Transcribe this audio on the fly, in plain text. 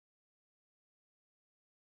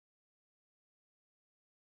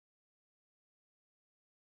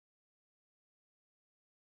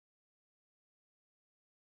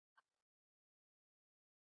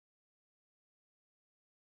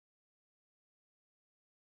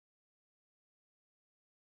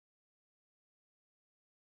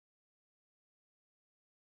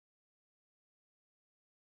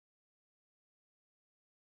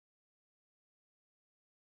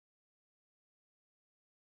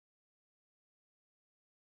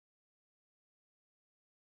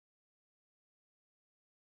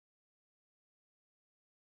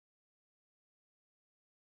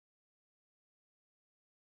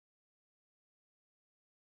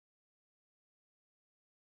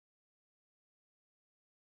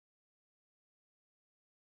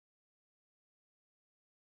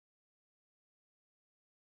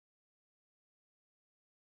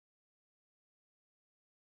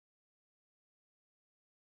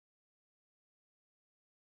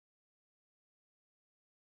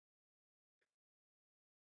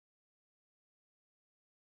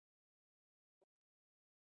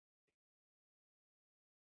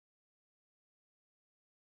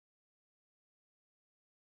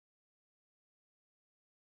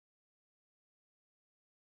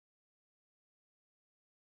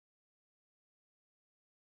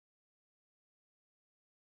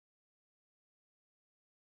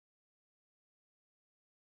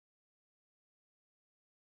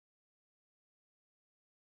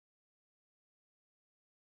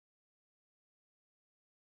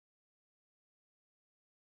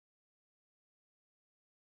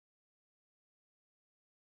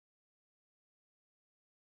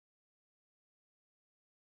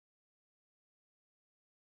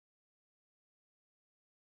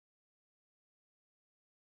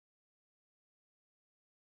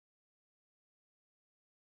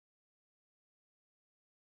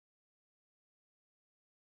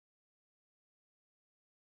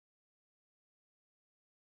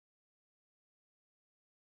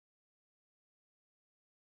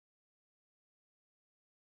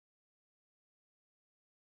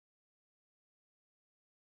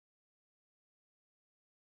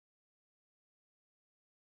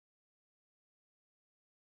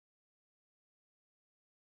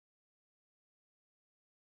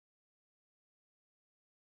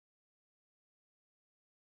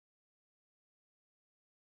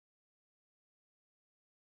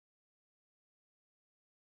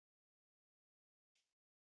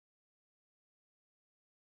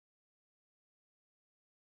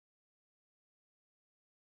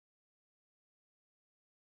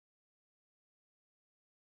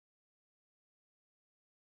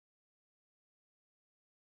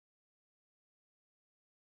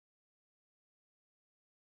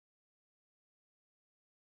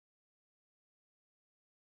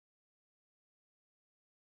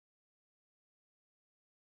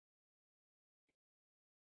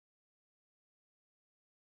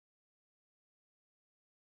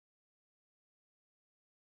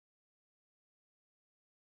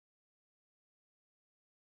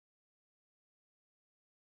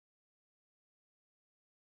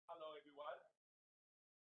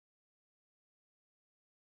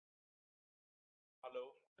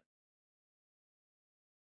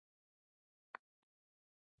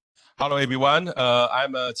Hello, everyone.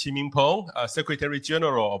 I'm Qi Mingpeng, Secretary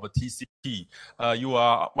General of TCP. You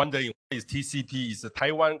are wondering what is TCP? Is the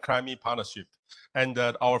Taiwan Climate Partnership, and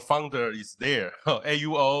our founder is there.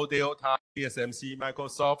 AUO, Delta, TSMC,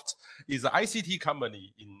 Microsoft is an ICT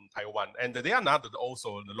company in Taiwan, and they are not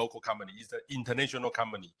also the local company; it's an international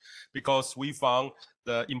company because we found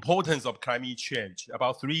the importance of climate change.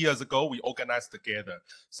 About 3 years ago, we organized together.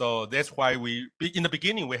 So that's why in the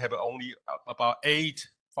beginning, we have only about 8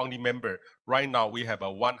 founding member. Right now, we have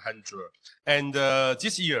 100. And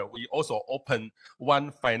this year, we also opened one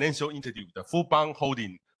financial institute, the Fubon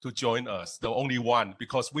Holding, to join us, the only one,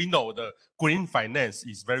 because we know the green finance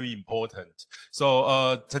is very important.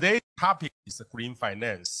 So today's topic is green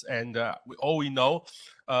finance. And we know,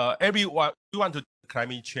 everyone, we want to do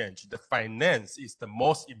climate change. The finance is the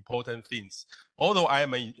most important things. Although I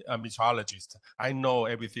am a meteorologist, I know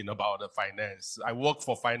everything about the finance. I work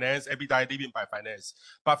for finance, every day living by finance.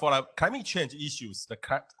 But for the climate change issues, the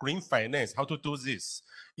green finance, how to do this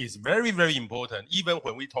is very, very important. Even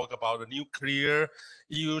when we talk about the nuclear,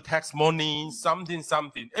 EU tax money, something,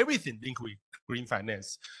 everything linked with green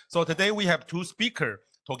finance. So today we have 2 speakers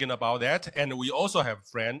talking about that. And we also have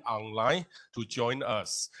friends online to join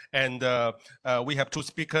us. And we have 2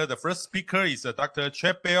 speakers. The first speaker is Dr.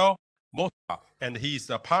 Chebel Mota, and he is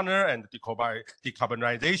a partner and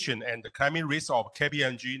decarbonization and the climate risk of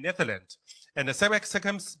KPMG Netherlands. And the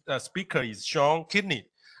second speaker is Sean Kidney.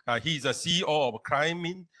 He is a CEO of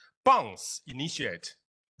Climate Bonds Initiative.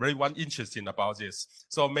 Very interesting about this.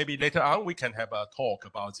 So maybe later on we can have a talk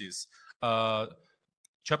about this.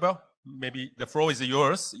 Chebel, maybe the floor is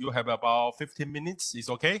yours. You have about 15 minutes. Is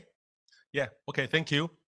okay? Yeah. Okay. Thank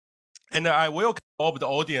you. And I welcome all of the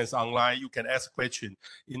audience online. You can ask questions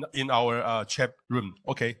in our chat room.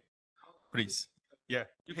 Okay, please. Yeah,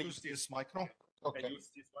 you can use this micro. Okay.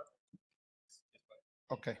 Use this one.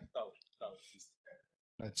 Okay.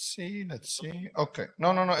 Let's see. Okay.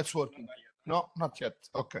 No, it's working. No, not yet.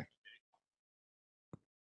 Okay.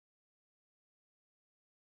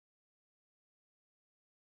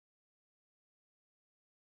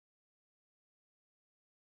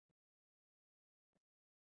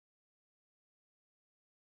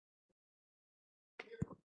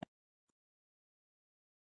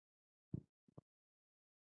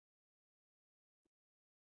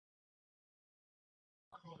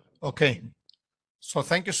 Okay. So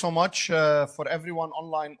thank you so much for everyone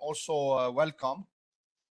online. Also, welcome.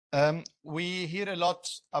 We hear a lot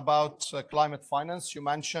about climate finance. You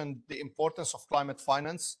mentioned the importance of climate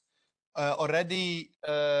finance. Already,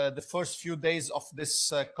 the first few days of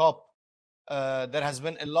this COP, there has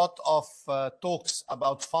been a lot of talks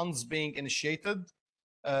about funds being initiated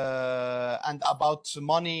and about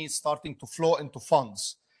money starting to flow into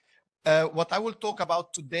funds. What I will talk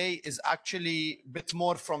about today is actually a bit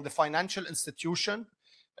more from the financial institution,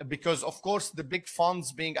 because of course the big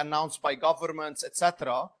funds being announced by governments,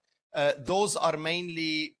 etc., those are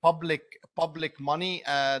mainly public money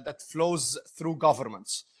that flows through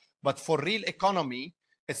governments. But for real economy,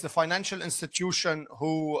 it's the financial institution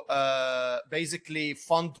who basically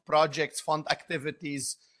fund projects, fund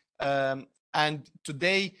activities, and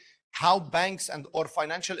today how banks and or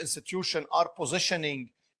financial institutions are positioning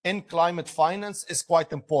in climate finance is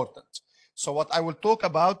quite important. So what I will talk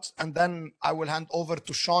about, and then I will hand over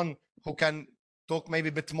to Sean, who can talk maybe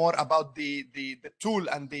a bit more about the tool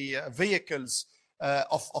and the vehicles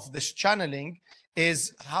of this channeling,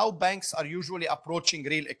 is how banks are usually approaching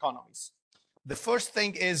real economies. The first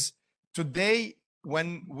thing is, today,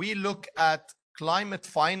 when we look at climate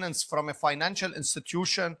finance from a financial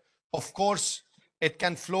institution, of course, it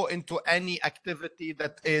can flow into any activity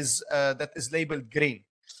that is labeled green.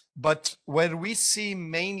 But where we see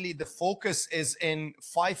mainly the focus is in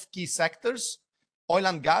 5 key sectors: oil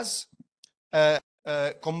and gas,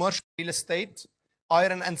 commercial real estate,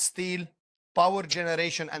 iron and steel, power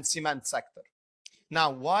generation, and cement sector.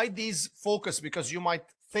 Now, why these focus? Because you might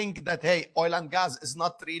think that, hey, oil and gas is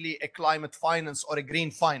not really a climate finance or a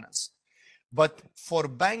green finance. But for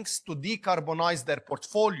banks to decarbonize their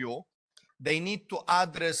portfolio, they need to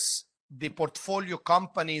address the portfolio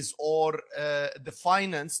companies or the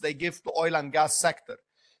finance they give to oil and gas sector.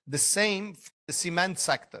 The same the cement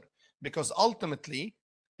sector, because ultimately,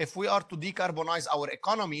 if we are to decarbonize our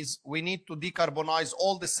economies, we need to decarbonize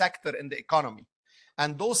all the sector in the economy.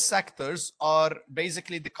 And those sectors are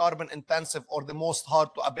basically the carbon intensive or the most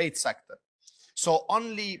hard to abate sector. So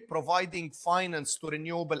only providing finance to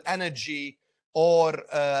renewable energy or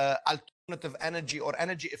alternative energy or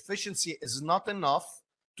energy efficiency is not enough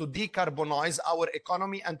to decarbonize our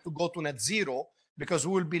economy and to go to net zero, because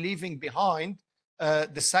we will be leaving behind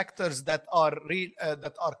the sectors that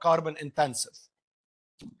are carbon intensive.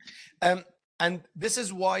 And this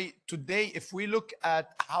is why today, if we look at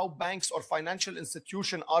how banks or financial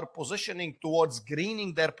institutions are positioning towards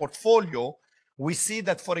greening their portfolio, we see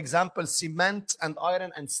that, for example, cement and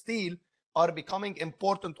iron and steel are becoming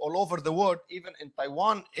important all over the world, even in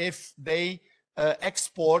Taiwan, if they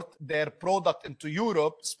export their product into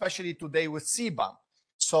Europe, especially today with CBAM.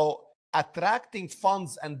 So attracting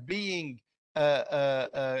funds and being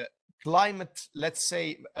climate, let's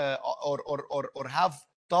say, or have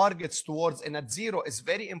targets towards a net zero is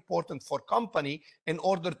very important for company in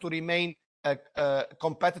order to remain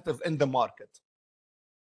competitive in the market.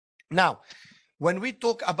 Now, when we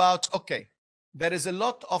talk about, okay, there is a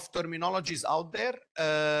lot of terminologies out there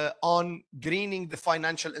on greening the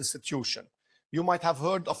financial institution. You might have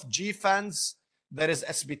heard of GFANZ. There is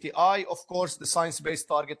SBTI, of course, the Science-Based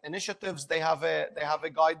Target Initiatives. They have a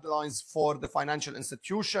guidelines for the financial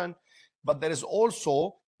institution, but there is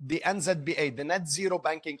also the NZBA, the Net Zero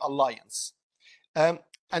Banking Alliance. And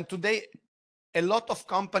today, a lot of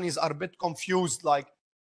companies are a bit confused, like,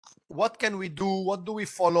 what can we do? What do we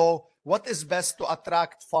follow? What is best to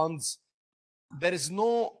attract funds? There is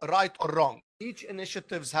no right or wrong. Each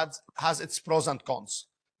initiative has its pros and cons.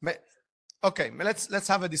 Okay, let's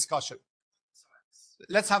have a discussion.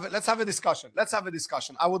 Let's have a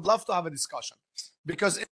discussion. I would love to have a discussion,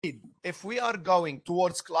 because indeed, if we are going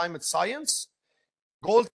towards climate science,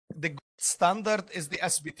 the gold standard is the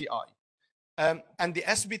SBTI, and the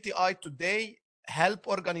SBTI today help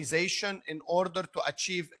organization in order to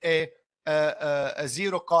achieve a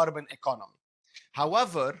zero carbon economy.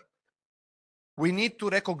 However, we need to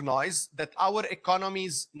recognize that our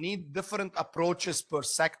economies need different approaches per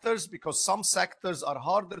sectors, because some sectors are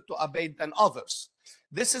harder to abate than others.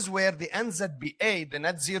 This is where the NZBA, the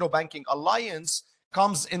Net Zero Banking Alliance,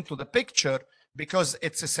 comes into the picture, because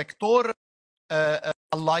it's a sectoral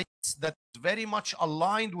alliance that is very much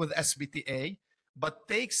aligned with SBTA, but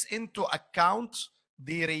takes into account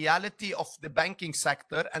the reality of the banking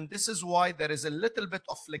sector. And this is why there is a little bit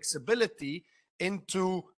of flexibility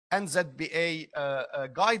into NZBA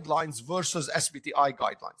guidelines versus SBTI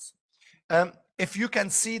guidelines. If you can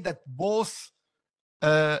see that both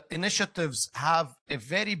initiatives have a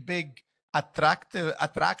very big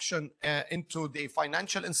attraction into the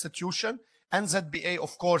financial institution, NZBA,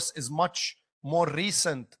 of course, is much more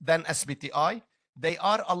recent than SBTI. They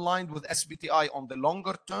are aligned with SBTI on the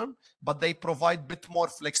longer term, but they provide a bit more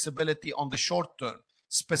flexibility on the short term,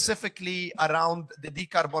 specifically around the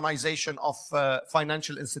decarbonization of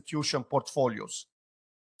financial institution portfolios.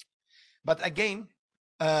 But again,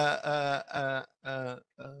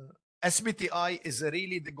 SBTI is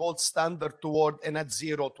really the gold standard toward a net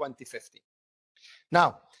zero 2050.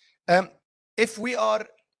 Now, if we are,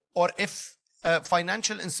 or if a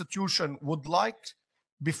financial institution would like,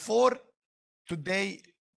 before today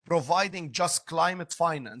providing just climate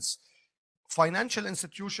finance, financial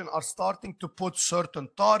institutions are starting to put certain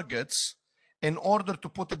targets in order to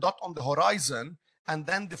put a dot on the horizon, and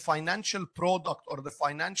then the financial product or the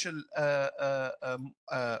financial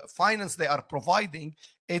finance they are providing,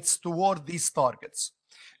 it's toward these targets.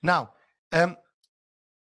 Now,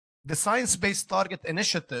 the Science-Based Target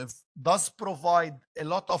Initiative does provide a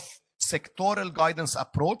lot of sectoral guidance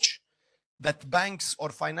approach that banks or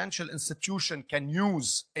financial institutions can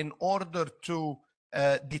use in order to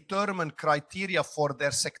determine criteria for their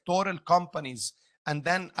sectoral companies, and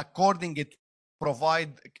then according it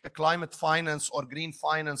provide climate finance or green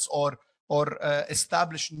finance, or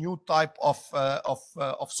establish new type of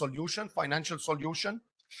solution, financial solution.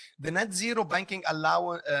 The Net Zero Banking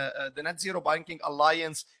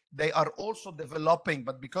Alliance, they are also developing,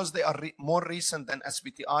 but because they are more recent than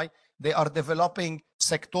SBTI, they are developing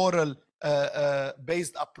sectoral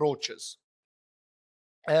based approaches.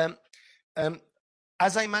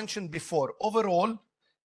 As I mentioned before, overall,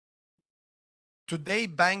 today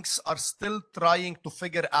banks are still trying to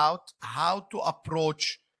figure out how to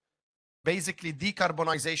approach basically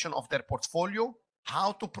decarbonization of their portfolio,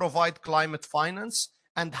 how to provide climate finance,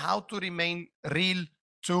 and how to remain real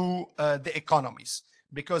to the economies.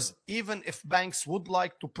 Because even if banks would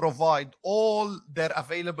like to provide all their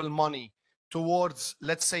available money towards,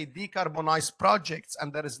 let's say, decarbonized projects,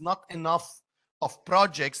 and there is not enough of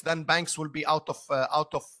projects, then banks will be out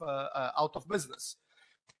of business.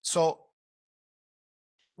 So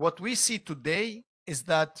what we see today is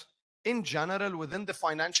that in general, within the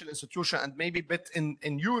financial institution, and maybe a bit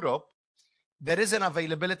in Europe, there is an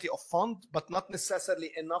availability of fund, but not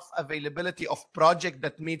necessarily enough availability of project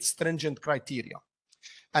that meets stringent criteria.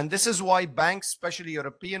 And this is why banks, especially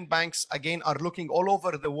European banks, again, are looking all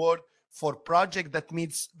over the world for project that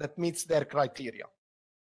meets their criteria.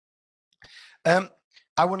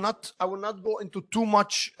 I will not go into too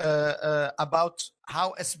much about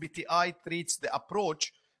how SBTI treats the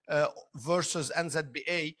approach versus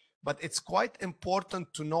NZBA, but it's quite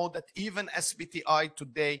important to know that even SBTI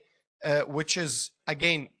today, which is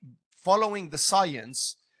again following the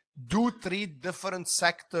science, do treat different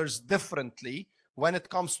sectors differently when it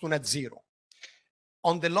comes to net zero.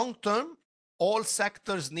 On the long term, all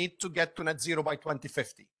sectors need to get to net zero by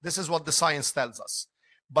 2050. This is what the science tells us.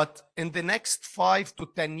 But in the next 5 to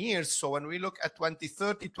 10 years, so when we look at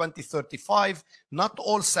 2030, 2035, not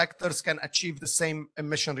all sectors can achieve the same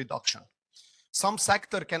emission reduction. Some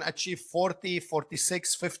sector can achieve 40,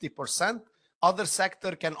 46, 50%. Other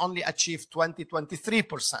sector can only achieve 20,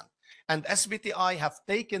 23%. And SBTI have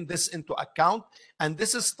taken this into account, and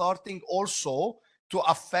this is starting also to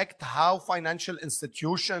affect how financial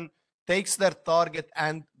institution takes their target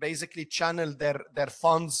and basically channel their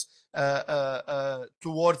funds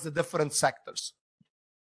towards the different sectors.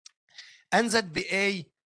 NZBA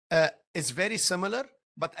is very similar,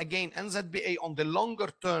 but again, NZBA on the longer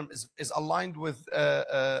term is aligned with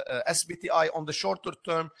SBTI. On the shorter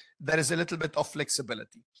term, there is a little bit of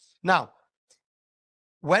flexibility. Now,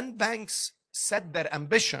 when banks set their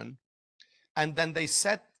ambition and then they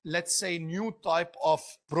set, let's say, new type of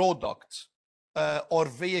product or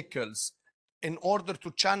vehicles in order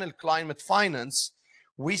to channel climate finance,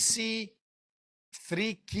 we see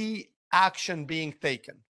 3 key action being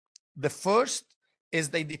taken. The first is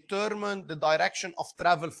they determine the direction of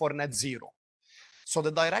travel for net zero. So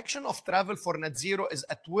the direction of travel for net zero is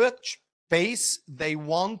at which pace they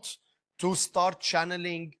want to start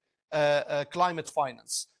channeling climate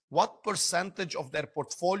finance. What percentage of their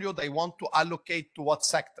portfolio they want to allocate to what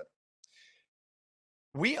sector.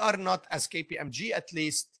 We are not, as KPMG at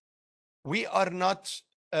least, we are not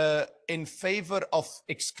in favor of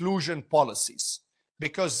exclusion policies.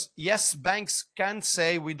 Because yes, banks can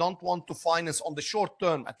say we don't want to finance on the short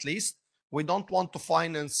term at least. We don't want to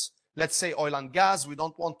finance, let's say, oil and gas. We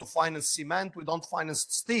don't want to finance cement. We don't finance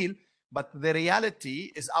steel. But the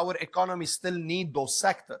reality is our economy still needs those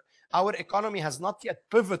sectors. Our economy has not yet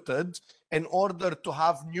pivoted in order to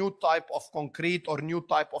have new type of concrete or new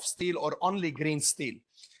type of steel or only green steel.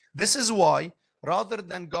 This is why, rather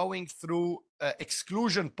than going through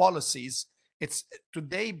exclusion policies, it's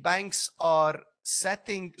today banks are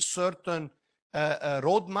setting certain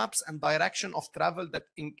roadmaps and direction of travel that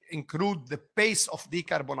include the pace of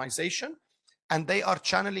decarbonization, and they are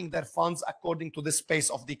channeling their funds according to this pace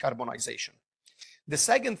of decarbonization. The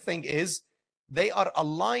second thing is they are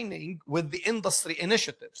aligning with the industry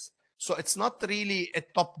initiatives. So it's not really a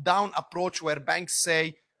top-down approach where banks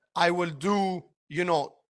say, I will do,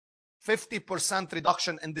 50%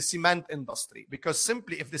 reduction in the cement industry, because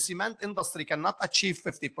simply if the cement industry cannot achieve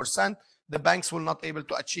 50%, the banks will not be able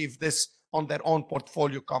to achieve this on their own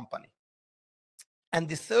portfolio company. And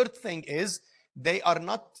the third thing is they are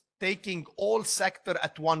not taking all sector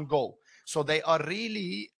at one go. So they are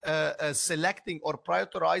really selecting or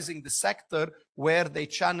prioritizing the sector where they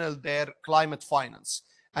channel their climate finance.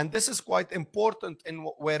 And this is quite important in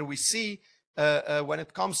where we see when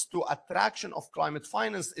it comes to attraction of climate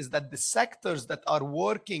finance is that the sectors that are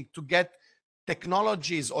working to get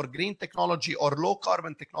technologies or green technology or low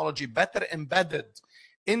carbon technology better embedded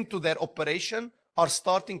into their operation are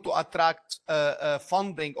starting to attract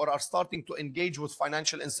funding or are starting to engage with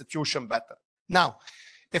financial institution better. Now,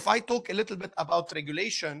 if I talk a little bit about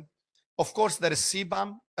regulation, of course, there is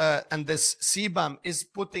CBAM, and this CBAM is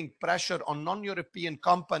putting pressure on non-European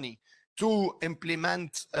company to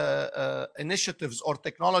implement initiatives or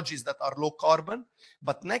technologies that are low carbon.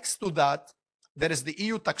 But next to that, there is the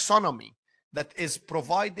EU taxonomy that is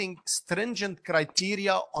providing stringent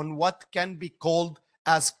criteria on what can be called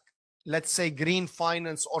as, let's say, green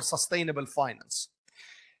finance or sustainable finance.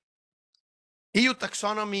 EU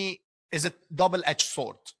taxonomy is a double-edged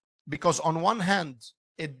sword, because on one hand,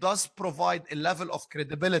 it does provide a level of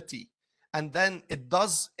credibility, and then it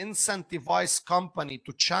does incentivize company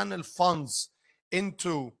to channel funds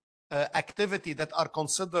into activity that are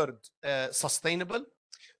considered sustainable.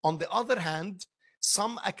 On the other hand,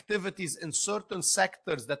 some activities in certain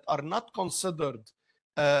sectors that are not considered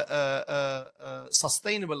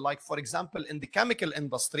sustainable, like for example in the chemical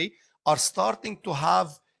industry, are starting to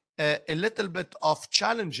have a little bit of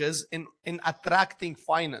challenges in attracting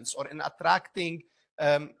finance or in attracting,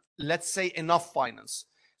 let's say, enough finance.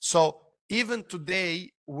 So even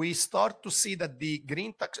today, we start to see that the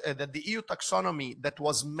that the EU taxonomy that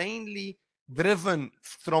was mainly driven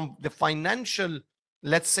from the financial,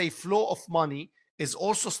 let's say, flow of money is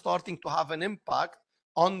also starting to have an impact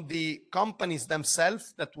on the companies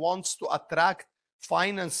themselves that wants to attract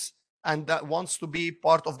finance and that wants to be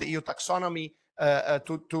part of the EU taxonomy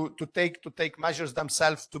to take measures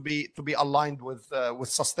themselves to be aligned with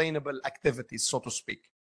sustainable activities, so to speak.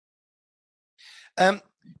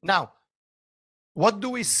 Now, what do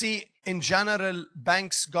we see in general?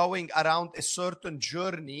 Banks going around a certain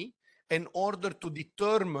journey in order to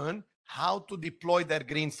determine how to deploy their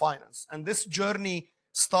green finance, and this journey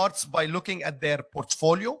starts by looking at their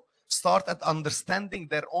portfolio, start at understanding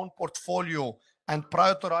their own portfolio and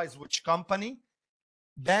prioritize which company.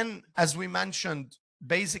 Then, as we mentioned,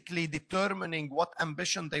 basically determining what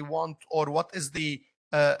ambition they want or what is the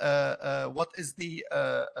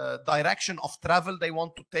direction of travel they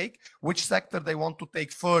want to take, which sector they want to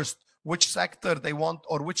take first, which sector they want,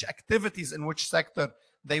 or which activities in which sector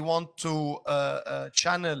they want to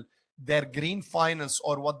channel their green finance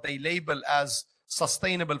or what they label as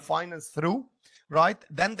sustainable finance through, right?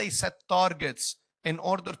 Then they set targets in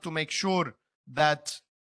order to make sure that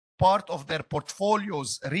part of their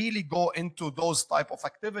portfolios really go into those type of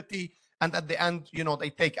activity, and at the end, they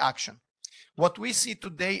take action. What we see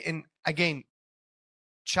today, in again,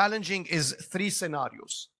 challenging, is 3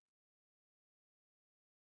 scenarios.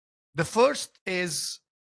 The first is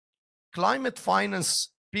climate finance.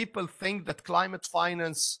 People think that climate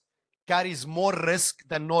finance carries more risk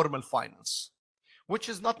than normal finance, which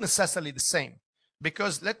is not necessarily the same.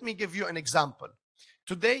 Because let me give you an example.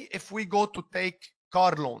 Today, if we go to take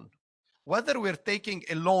car loan, whether we're taking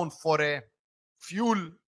a loan for a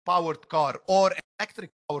fuel-powered car or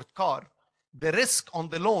electric-powered car, the risk on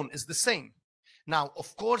the loan is the same. Now,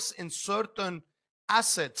 of course, in certain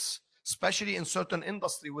assets, especially in certain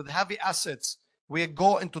industry with heavy assets, we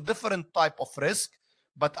go into different type of risk.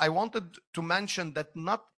 But I wanted to mention that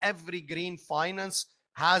not every green finance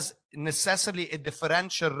has necessarily a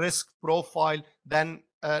differential risk profile than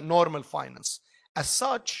normal finance. As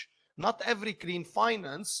such, not every green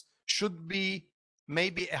finance should be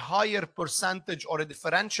maybe a higher percentage or a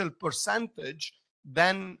differential percentage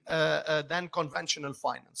than conventional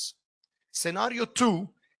finance. Scenario 2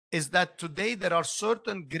 is that today there are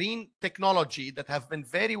certain green technology that have been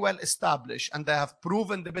very well established and they have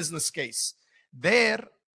proven the business case. There,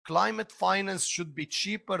 climate finance should be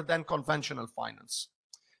cheaper than conventional finance.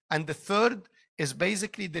 And the third is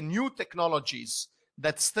basically the new technologies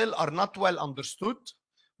that still are not well understood,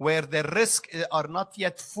 where the risk are not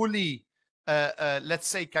yet fully, let's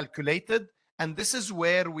say, calculated. And this is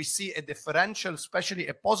where we see a differential, especially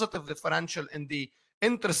a positive differential in the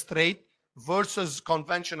interest rate versus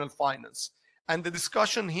conventional finance. And the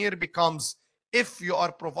discussion here becomes, if you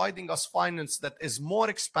are providing us finance that is more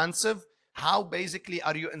expensive, how basically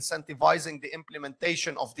are you incentivizing the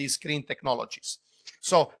implementation of these green technologies?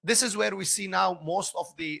 So this is where we see now most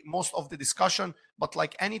of the discussion. But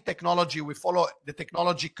like any technology, we follow the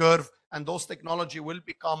technology curve, and those technology will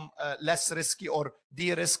become less risky or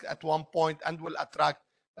de-risk at one point and will attract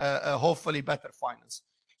hopefully better finance.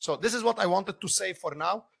 So this is what I wanted to say for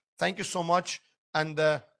now. Thank you so much. And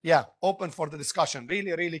yeah, open for the discussion.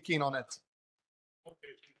 Really, really keen on it.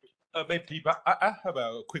 Okay. Maybe, but I have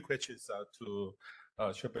a quick question to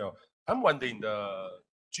Chapelle. I'm wondering the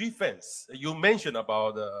GFANZ. You mentioned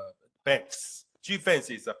about the banks.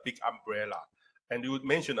 GFANZ is a big umbrella, and you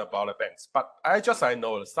mentioned about the banks. But I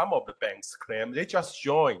know some of the banks claim they just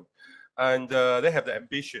joined, and they have the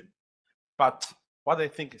ambition. But what they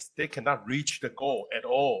think is they cannot reach the goal at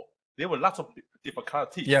all. There were lots of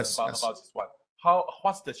difficulties about this one.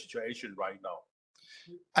 What's the situation right now?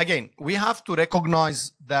 Again, we have to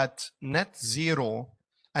recognize that net zero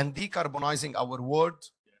and decarbonizing our world,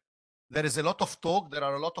 there is a lot of talk, there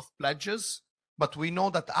are a lot of pledges, but we know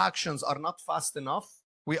that actions are not fast enough.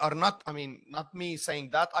 We are not, I mean, not me saying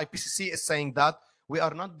that, IPCC is saying that we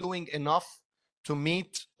are not doing enough to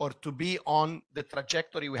meet or to be on the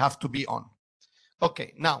trajectory we have to be on.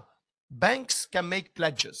 Okay, now, banks can make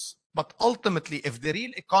pledges, but ultimately, if the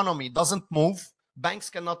real economy doesn't move, banks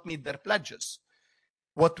cannot meet their pledges.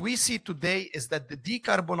 What we see today is that the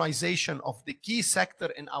decarbonization of the key sector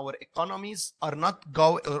in our economies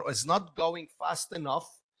is not going fast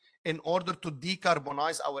enough in order to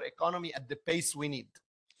decarbonize our economy at the pace we need.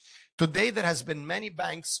 Today, there has been many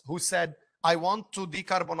banks who said, I want to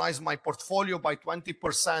decarbonize my portfolio by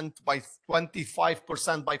 20%, by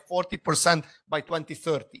 25%, by 40%, by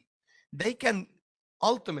 2030. They can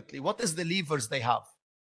ultimately, what is the levers they have?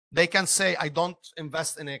 They can say, I don't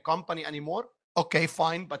invest in a company anymore. Okay,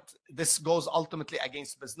 fine, but this goes ultimately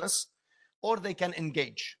against business. Or they can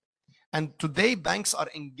engage. And today, banks are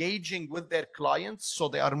engaging with their clients. So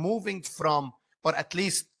they are moving from, or at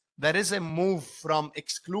least there is a move from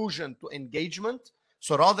exclusion to engagement.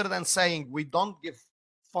 So rather than saying we don't give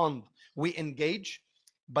fund, we engage,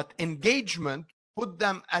 but engagement put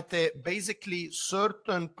them at a basically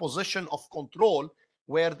certain position of control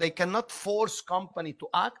where they cannot force company to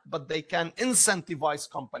act, but they can incentivize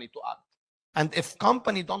company to act. And if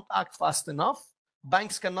company don't act fast enough,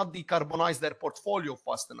 banks cannot decarbonize their portfolio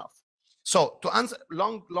fast enough. So to answer,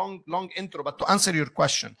 long intro, but to answer your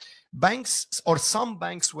question, banks or some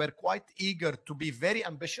banks were quite eager to be very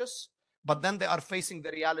ambitious, but then they are facing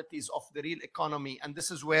the realities of the real economy. And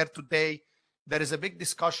this is where today there is a big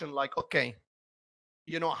discussion like, okay,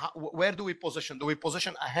 you know, where do we position? Do we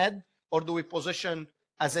position ahead or do we position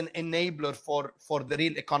as an enabler for the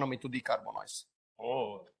real economy to decarbonize?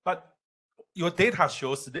 Oh, but your data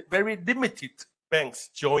shows that very limited banks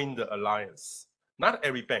joined the alliance. Not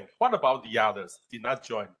every bank. What about the others did not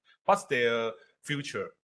join? What's their future?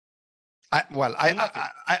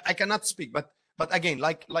 I cannot speak, but again,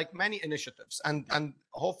 like many initiatives, and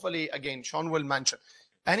hopefully again, Sean will mention,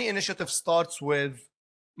 any initiative starts with,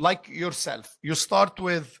 like yourself, you start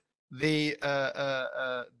with the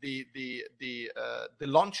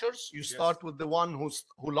launchers. You start Yes. with the one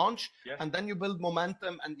who launch, Yes. and then you build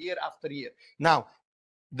momentum, and year after year. Now,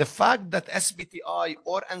 the fact that SBTI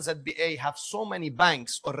or NZBA have so many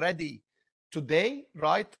banks already today,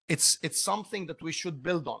 right? It's something that we should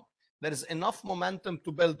build on. There is enough momentum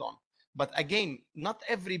to build on. But again, not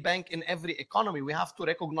every bank in every economy. We have to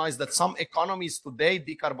recognize that some economies today,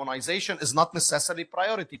 decarbonization is not necessarily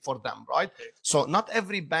priority for them, right? Okay. So not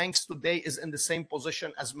every banks today is in the same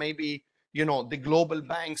position as maybe, you know, the global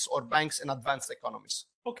banks or banks in advanced economies.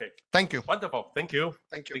 Okay. Thank you. Wonderful. Thank you.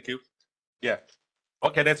 Thank you. Thank you. Yeah.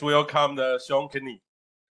 Okay, let's welcome the Sean Kinney.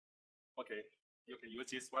 Okay, you can use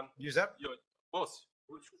this one. Use that? Your boss.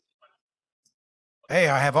 Hey,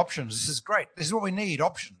 I have options. This is great. This is what we need,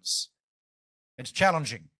 options. It's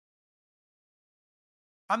challenging.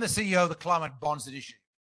 I'm the CEO of the Climate Bonds Initiative.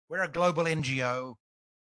 We're a global NGO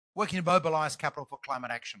working to mobilize capital for climate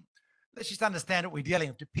action. Let's just understand what we're dealing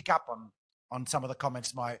with to pick up on some of the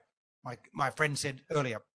comments my friend said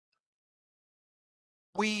earlier.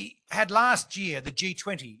 We had last year, the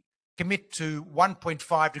G20 commit to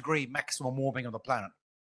 1.5 degree maximum warming on the planet.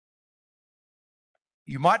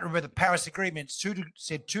 You might remember the Paris Agreement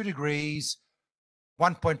said 2 degrees,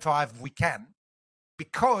 1.5 if we can,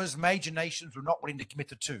 because major nations were not willing to commit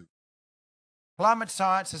to 2. Climate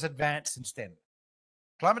science has advanced since then.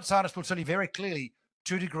 Climate scientists will tell you very clearly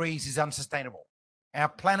 2 degrees is unsustainable. Our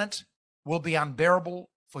planet will be unbearable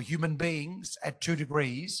for human beings at 2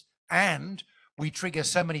 degrees, and we trigger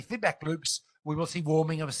so many feedback loops, we will see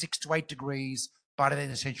warming of 6 to 8 degrees by the end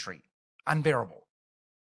of the century. Unbearable.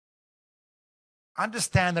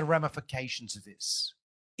 Understand the ramifications of this.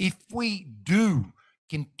 If we do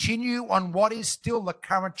continue on what is still the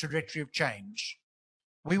current trajectory of change,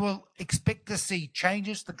 we will expect to see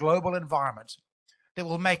changes to the global environment that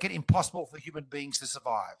will make it impossible for human beings to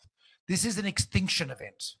survive. This is an extinction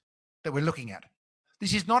event that we're looking at.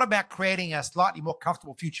 This is not about creating a slightly more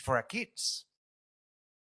comfortable future for our kids.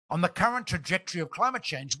 On the current trajectory of climate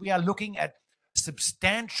change, we are looking at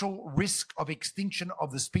substantial risk of extinction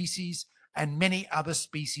of the species and many other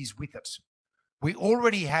species with it. We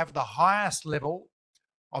already have the highest level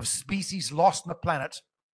of species lost on the planet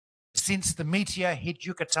since the meteor hit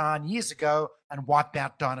Yucatan years ago and wiped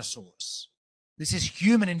out dinosaurs. This is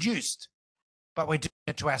human-induced, but we're doing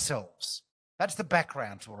it to ourselves. That's the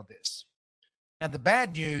background to all of this. Now, the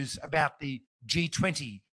bad news about the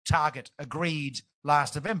G20 target agreed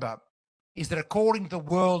last November is that according to the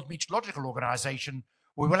World Meteorological Organization,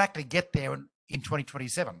 we will actually get there in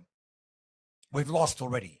 2027. We've lost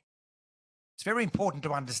already. It's very important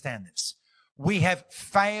to understand this. We have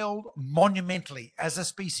failed monumentally as a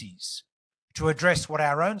species to address what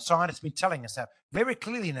our own scientists have been telling us very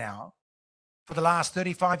clearly now for the last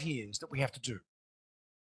 35 years that we have to do.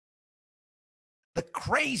 The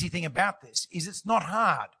crazy thing about this is it's not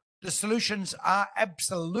hard. The solutions are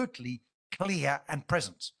absolutely clear and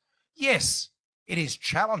present. Yes, it is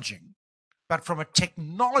challenging, but from a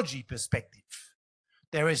technology perspective,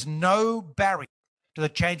 there is no barrier to the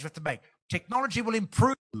change we have to make. Technology will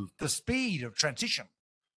improve the speed of transition,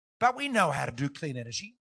 but we know how to do clean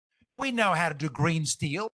energy. We know how to do green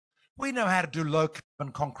steel. We know how to do low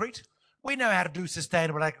carbon concrete. We know how to do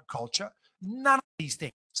sustainable agriculture. None of these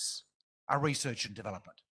things are research and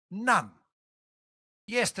development. None.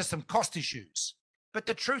 Yes, there's some cost issues, but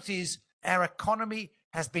the truth is our economy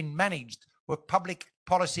has been managed with public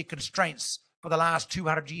policy constraints for the last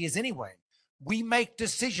 200 years anyway. We make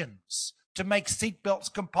decisions to make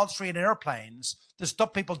seatbelts compulsory in airplanes to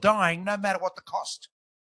stop people dying no matter what the cost.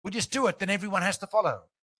 We just do it, then everyone has to follow.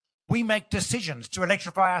 We make decisions to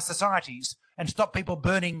electrify our societies and stop people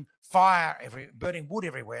burning wood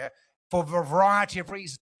everywhere for a variety of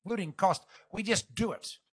reasons, including cost. We just do it.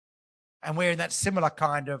 And we're in that similar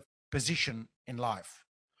kind of position in life.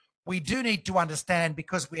 We do need to understand,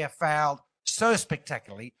 because we have failed so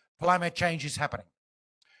spectacularly, climate change is happening.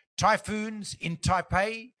 Typhoons in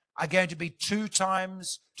Taipei are going to be 2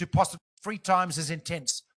 times to possibly 3 times as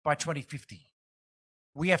intense by 2050.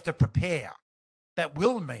 We have to prepare. That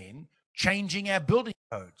will mean changing our building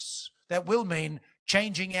codes. That will mean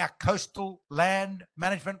changing our coastal land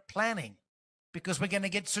management planning, because we're going to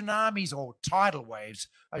get tsunamis, or tidal waves,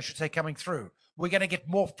 I should say, coming through. We're going to get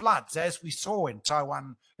more floods, as we saw in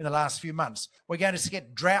Taiwan in the last few months. We're going to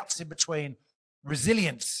get droughts in between.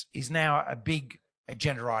 Resilience is now a big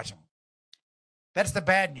agenda item. That's the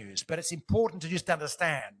bad news, but it's important to just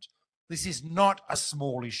understand this is not a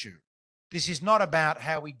small issue. This is not about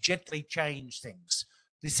how we gently change things.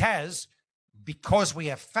 This has, because we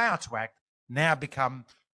have failed to act, now become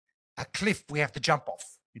a cliff we have to jump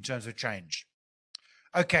off in terms of change.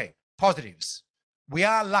 Okay, positives. We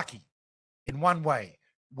are lucky in one way.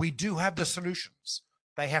 We do have the solutions.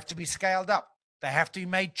 They have to be scaled up. They have to be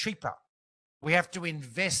made cheaper. We have to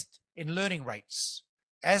invest in learning rates,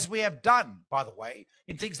 as we have done, by the way,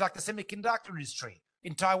 in things like the semiconductor industry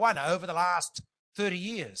in Taiwan over the last 30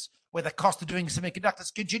 years, where the cost of doing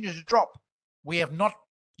semiconductors continues to drop. We have not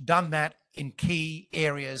done that in key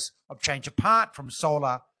areas of change, apart from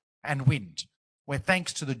solar and wind, where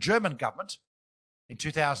thanks to the German government in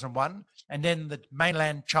 2001, and then the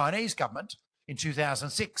mainland Chinese government in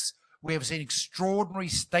 2006, we have seen extraordinary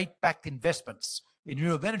state-backed investments in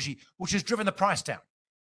renewable energy, which has driven the price down.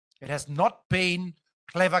 It has not been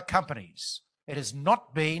clever companies. It has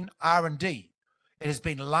not been R&D. It has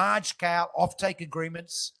been large-scale offtake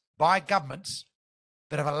agreements by governments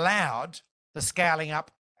that have allowed the scaling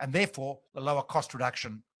up and therefore the lower cost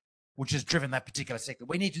reduction, which has driven that particular sector.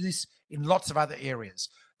 We need to do this in lots of other areas.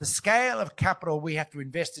 The scale of capital we have to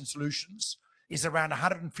invest in solutions is around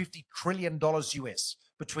 $150 trillion US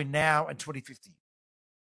between now and 2050.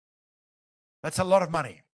 That's a lot of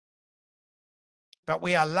money. But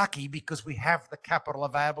we are lucky because we have the capital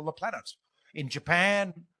available on the planet. In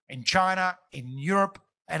Japan, in China, in Europe,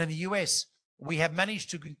 and in the US, we have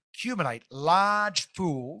managed to accumulate large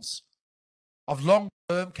pools of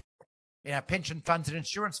long-term capital in our pension funds and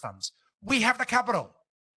insurance funds. We have the capital.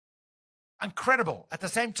 Incredible. At the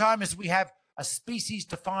same time as we have a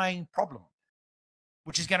species-defying problem,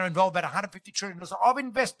 which is going to involve about $150 trillion of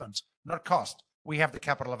investment, not cost. We have the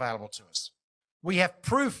capital available to us. We have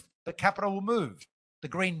proof that capital will move. The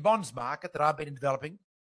green bonds market that I've been developing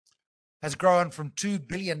has grown from $2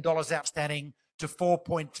 billion outstanding to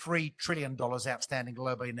 $4.3 trillion outstanding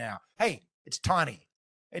globally now. Hey, it's tiny.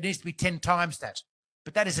 It needs to be 10 times that.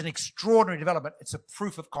 But that is an extraordinary development. It's a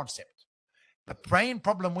proof of concept. The main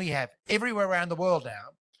problem we have everywhere around the world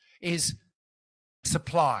now is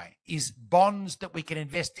supply, is bonds that we can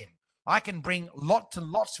invest in. I can bring lots and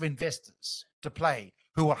lots of investors to play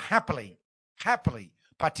who will happily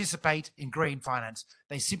participate in green finance.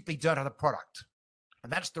 They simply don't have the product.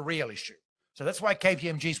 And that's the real issue. So that's why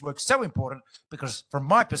KPMG's work is so important, because from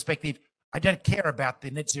my perspective, I don't care about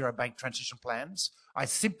the net zero bank transition plans. I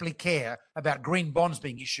simply care about green bonds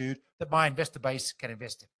being issued that my investor base can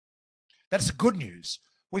invest in. That's good news.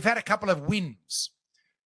 We've had a couple of wins.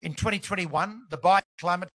 In 2021, the Biden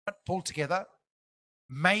Climate Summit pulled together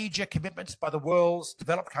major commitments by the world's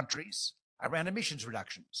developed countries around emissions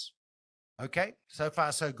reductions. Okay, so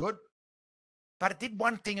far so good. But it did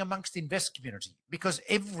one thing amongst the investor community, because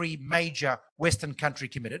every major Western country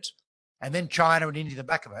committed, and then China and India at the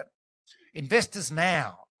back of it. Investors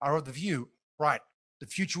now are of the view, right, the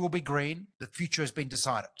future will be green, the future has been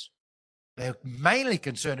decided. They're mainly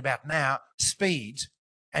concerned about now speed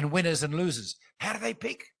and winners and losers. How do they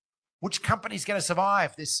pick? Which company is going to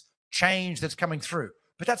survive this change that's coming through?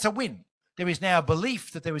 But that's a win. There is now a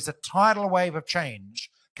belief that there is a tidal wave of change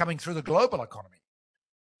coming through the global economy.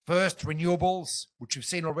 First, renewables, which we've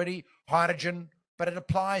seen already, hydrogen, but it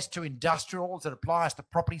applies to industrials, it applies to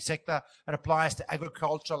property sector, it applies to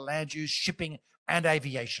agriculture, land use, shipping, and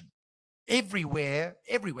aviation. Everywhere,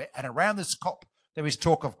 and around this COP, there is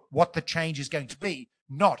talk of what the change is going to be,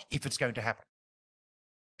 not if it's going to happen.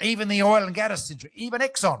 Even the oil and gas industry, even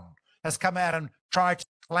Exxon has come out and tried to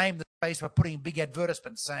claim the space by putting big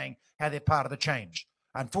advertisements saying how they're part of the change.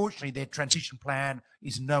 Unfortunately, their transition plan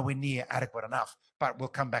is nowhere near adequate enough, but we'll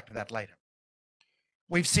come back to that later.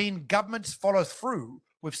 We've seen governments follow through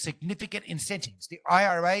with significant incentives. The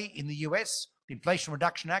IRA in the US, the Inflation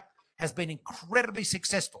Reduction Act, has been incredibly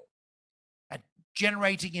successful at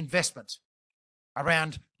generating investment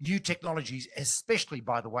around new technologies, especially,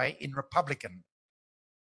 by the way, in Republican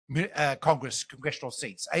congressional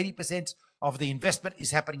seats. 80% of the investment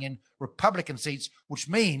is happening in Republican seats, which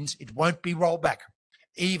means it won't be rolled back,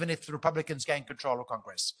 even if the Republicans gain control of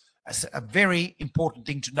Congress. A very important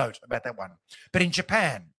thing to note about that one. But in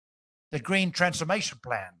Japan, the Green Transformation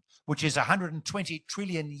Plan, which is a 120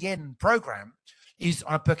 trillion yen program, is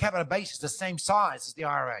on a per capita basis the same size as the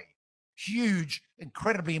IRA. Huge,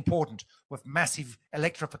 incredibly important, with massive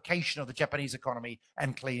electrification of the Japanese economy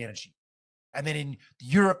and clean energy. And then in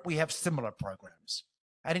Europe, we have similar programs.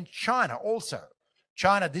 And in China also,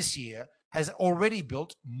 China this year has already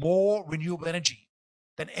built more renewable energy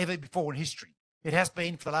than ever before in history. It has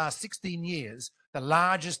been, for the last 16 years, the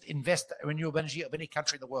largest investor in renewable energy of any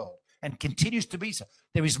country in the world, and continues to be so.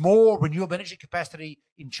 There is more renewable energy capacity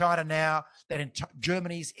in China now than in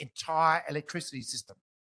Germany's entire electricity system,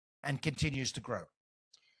 and continues to grow.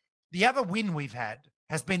 The other win we've had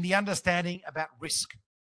has been the understanding about risk.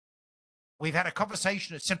 We've had a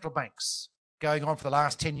conversation at central banks going on for the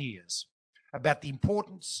last 10 years about the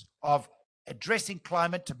importance of addressing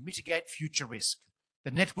climate to mitigate future risk. The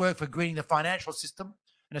Network for Greening the Financial System,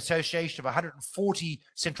 an association of 140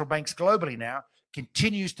 central banks globally now,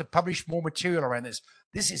 continues to publish more material around this.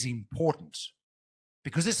 This is important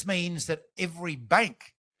because this means that every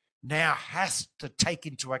bank now has to take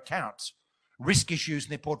into account risk issues in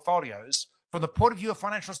their portfolios from the point of view of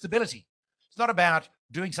financial stability. It's not about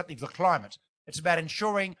doing something for the climate. It's about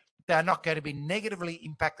ensuring they're not going to be negatively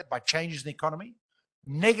impacted by changes in the economy,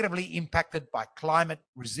 negatively impacted by climate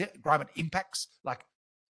impacts like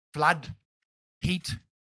flood, heat,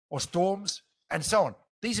 or storms, and so on.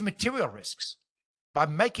 These are material risks. By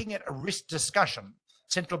making it a risk discussion,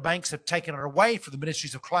 central banks have taken it away from the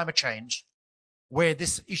ministries of climate change, where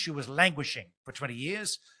this issue was languishing for 20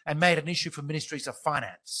 years, and made an issue for ministries of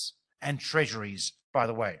finance and treasuries, by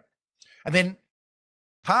the way. And then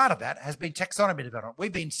part of that has been taxonomy development.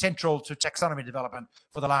 We've been central to taxonomy development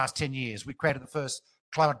for the last 10 years. We created the first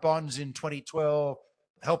climate bonds in 2012,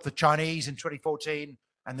 helped the Chinese in 2014,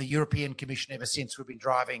 and the European Commission ever since. We've been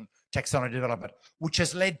driving taxonomy development, which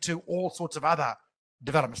has led to all sorts of other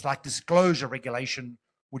developments like disclosure regulation,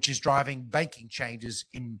 which is driving banking changes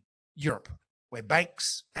in Europe, where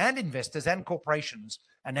banks and investors and corporations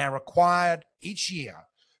are now required each year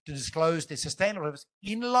to disclose their sustainable levels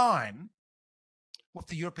in line with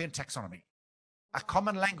the European taxonomy. A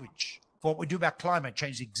common language for what we do about climate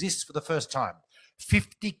change exists for the first time.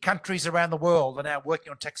 50 countries around the world are now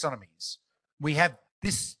working on taxonomies. We have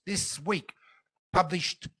this week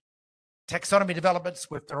published taxonomy developments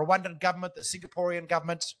with the Rwandan government, the Singaporean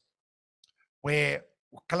government, where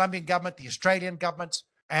Colombian government, the Australian government,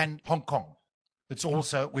 and Hong Kong. We've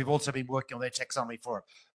also been working on their taxonomy for it.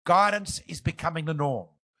 Guidance is becoming the norm.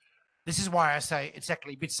 This is why I say it's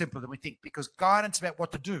actually a bit simpler than we think, because guidance about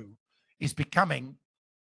what to do is becoming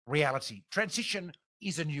reality. Transition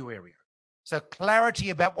is a new area. So clarity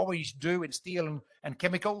about what we need to do in steel and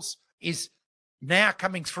chemicals is now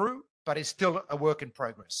coming through, but is still a work in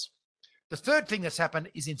progress. The third thing that's happened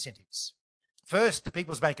is incentives. First, the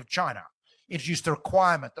People's Bank of China introduced a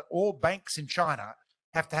requirement that all banks in China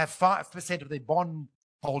have to have 5% of their bond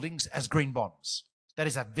holdings as green bonds. That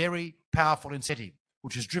is a very powerful incentive,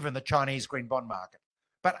 which has driven the Chinese green bond market.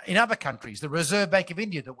 But in other countries, the Reserve Bank of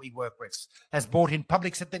India that we work with has brought in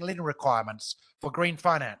public sector lending requirements for green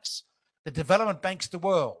finance. The development banks of the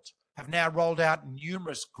world have now rolled out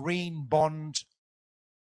numerous green bond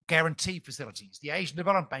guarantee facilities. The Asian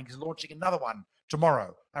Development Bank is launching another one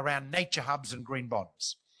tomorrow around nature hubs and green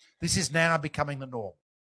bonds. This is now becoming the norm.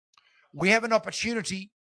 We have an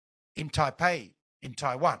opportunity in Taipei, in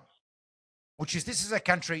Taiwan, this is a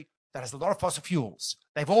country that has a lot of fossil fuels.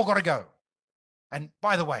 They've all got to go. And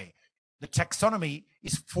by the way, the taxonomy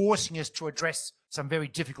is forcing us to address some very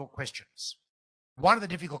difficult questions. One of the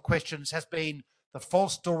difficult questions has been the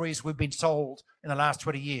false stories we've been sold in the last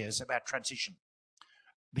 20 years about transition.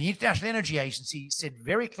 The International Energy Agency said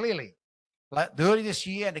very clearly, early this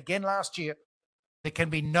year and again last year, there can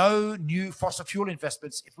be no new fossil fuel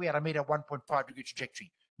investments if we had to meet a 1.5 degree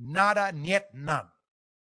trajectory. Nada, niet, none.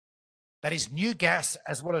 That is new gas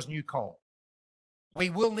as well as new coal. We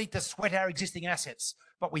will need to sweat our existing assets,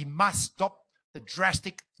 but we must stop the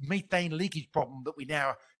drastic methane leakage problem that we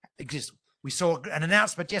now exist. We saw an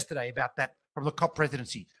announcement yesterday about that from the COP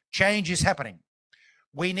presidency. Change is happening.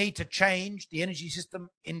 We need to change the energy system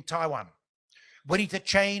in Taiwan. We need to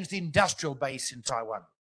change the industrial base in Taiwan.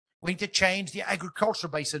 We need to change the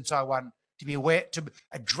agricultural base in Taiwan to be aware, to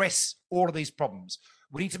address all of these problems.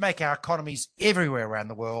 We need to make our economies everywhere around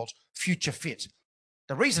the world future fit.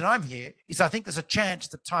 The reason I'm here is I think there's a chance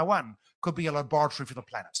that Taiwan could be a laboratory for the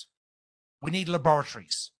planet. We need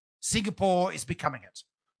laboratories. Singapore is becoming it.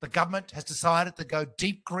 The government has decided to go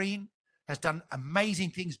deep green, has done amazing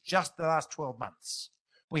things just the last 12 months.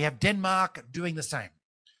 We have Denmark doing the same,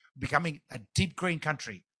 becoming a deep green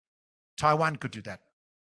country. Taiwan could do that,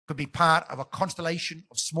 could be part of a constellation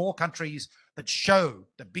of small countries that show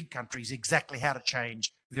the big countries exactly how to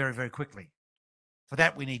change very, very quickly. For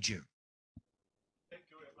that, we need you. Thank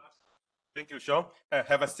you very much. Thank you, Sean.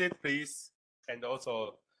 Have a seat, please. And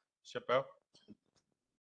also, Chappelle.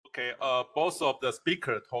 Okay, both of the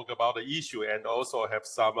speakers talk about the issue and also have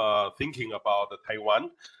some thinking about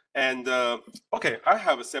Taiwan. And okay, I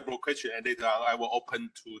have several questions, and later on I will open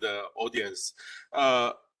to the audience.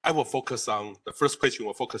 I will focus on the first question.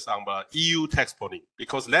 Will focus on the EU taxonomy,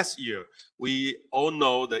 because last year we all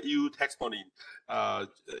know the EU taxonomy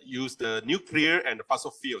used the nuclear and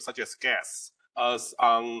fossil fuels such as gas as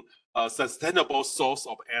a sustainable source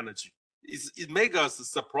of energy. It makes us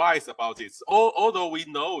surprised about this. Although we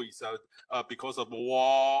know it's because of the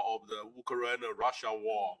war of the Ukraine-Russia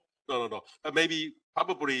war. No. Maybe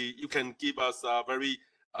probably you can give us a very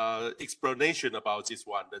explanation about this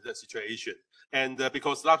one, the situation. And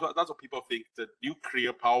because lots of people think that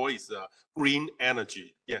nuclear power is green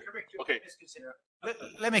energy. Yeah. Okay.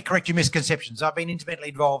 Let me correct your misconceptions. I've been intimately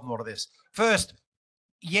involved in all of this. First,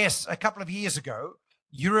 yes, a couple of years ago,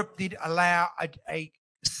 Europe did allow a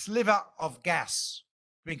sliver of gas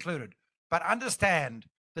to be included. But understand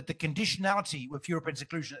that the conditionality with European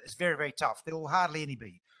inclusion is very, very tough. There will hardly any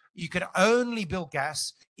be. You can only build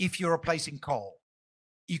gas if you're replacing coal.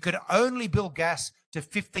 You could only build gas to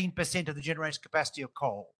 15% of the generation capacity of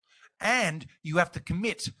coal. And you have to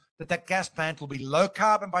commit that that gas plant will be low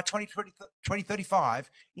carbon by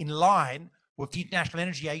 2035 in line with the International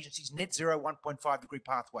Energy Agency's net zero 1.5 degree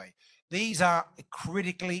pathway. These are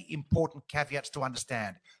critically important caveats to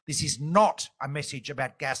understand. This is not a message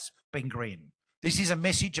about gas being green. This is a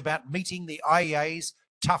message about meeting the IEA's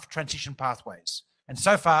tough transition pathways. And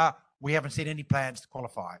so far, we haven't seen any plans to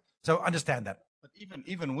qualify. So understand that. But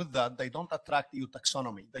even with that, they don't attract EU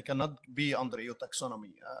taxonomy. They cannot be under EU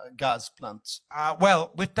taxonomy, gas plants.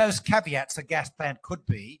 Well, with those caveats, a gas plant could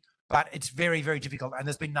be, but it's very, very difficult, and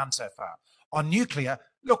there's been none so far. On nuclear,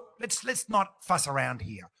 look, let's not fuss around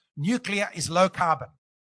here. Nuclear is low carbon.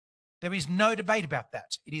 There is no debate about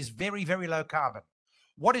that. It is very, very low carbon.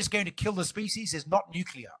 What is going to kill the species is not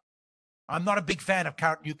nuclear. I'm not a big fan of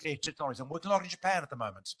current nuclear technologies. I'm working a lot in Japan at the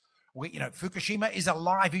moment. Fukushima is a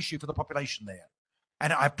live issue for the population there.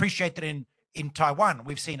 And I appreciate that in Taiwan,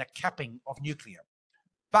 we've seen a capping of nuclear.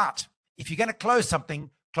 But if you're going to close something,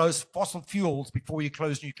 close fossil fuels before you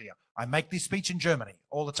close nuclear. I make this speech in Germany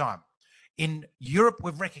all the time. In Europe,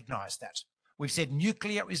 we've recognized that. We've said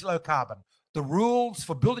nuclear is low carbon. The rules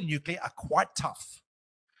for building nuclear are quite tough.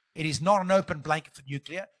 It is not an open blanket for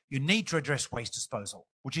nuclear. You need to address waste disposal,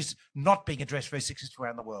 which is not being addressed very successfully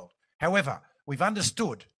around the world. However, we've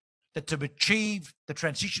understood that to achieve the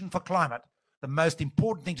transition for climate, the most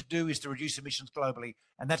important thing to do is to reduce emissions globally,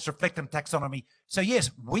 and that's reflected in taxonomy. So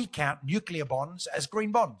yes, we count nuclear bonds as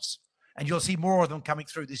green bonds, and you'll see more of them coming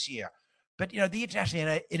through this year. But the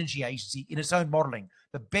International Energy Agency, in its own modeling,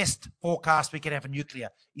 the best forecast we can have for nuclear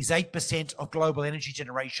is 8% of global energy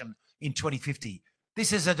generation in 2050.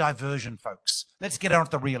 This is a diversion, folks. Let's get on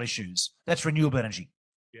to the real issues. That's renewable energy.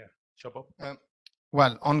 Yeah, Chappelle.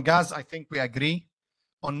 Well, on gas, I think we agree.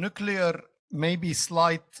 On nuclear, maybe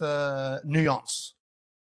slight nuance.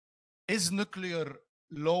 Is nuclear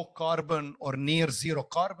low carbon or near zero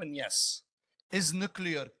carbon? Yes. Is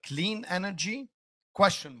nuclear clean energy?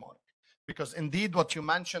 Question mark. Because indeed what you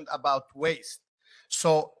mentioned about waste.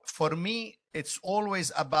 So for me, it's always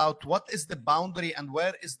about what is the boundary and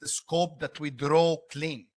where is the scope that we draw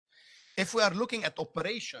clean. If we are looking at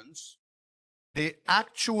operations, the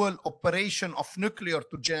actual operation of nuclear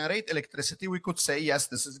to generate electricity, we could say, yes,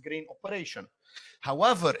 this is green operation.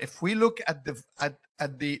 However, if we look at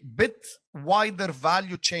the bit wider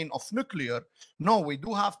value chain of nuclear, no, we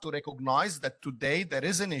do have to recognize that today there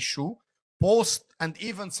is an issue post and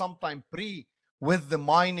even sometime pre with the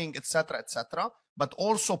mining, etc., but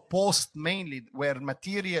also post mainly where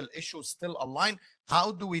material issues still align.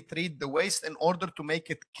 How do we treat the waste in order to make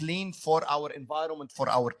it clean for our environment, for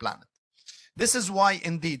our planet? This is why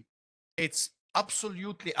indeed it's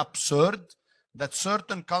absolutely absurd that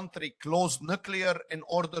certain country closed nuclear in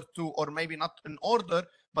order to, or maybe not in order,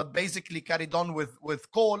 but basically carried on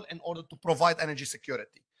with coal in order to provide energy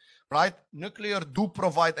security, right? Nuclear do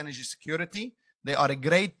provide energy security. They are a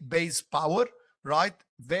great base power, right?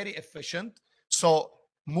 Very efficient. So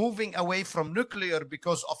moving away from nuclear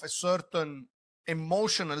because of a certain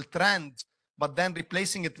emotional trend, but then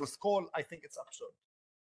replacing it with coal, I think it's absurd,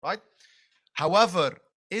 right? However,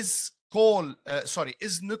 is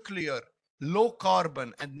nuclear low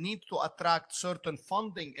carbon and need to attract certain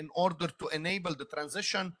funding in order to enable the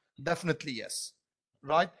transition? Definitely yes,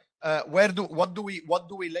 right? What do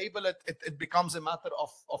we label it? It becomes a matter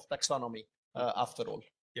of taxonomy after all.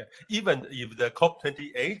 Yeah, even if the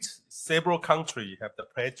COP28, several countries have the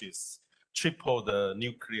pledges triple the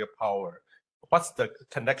nuclear power. What's the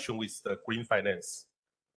connection with the green finance?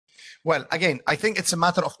 Well, again, I think it's a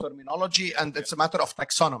matter of terminology and it's a matter of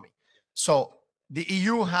taxonomy. So the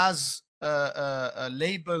EU has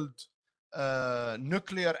labeled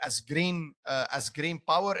nuclear as green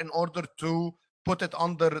power in order to put it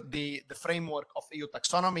under the framework of EU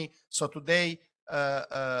taxonomy. So today,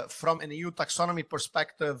 from an EU taxonomy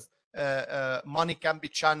perspective, money can be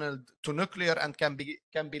channeled to nuclear and can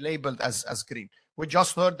be labeled as green. We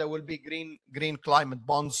just heard there will be green climate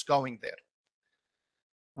bonds going there.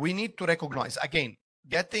 We need to recognize, again,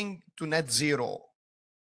 getting to net zero,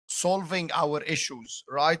 solving our issues,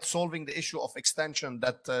 right? Solving the issue of extension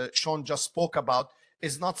that Sean just spoke about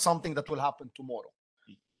is not something that will happen tomorrow.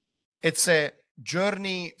 It's a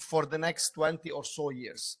journey for the next 20 or so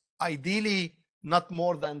years. Ideally, not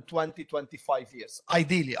more than 20, 25 years.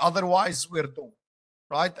 Ideally, otherwise we're doomed,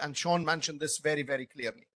 right? And Sean mentioned this very, very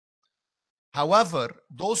clearly. However,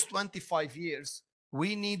 those 25 years,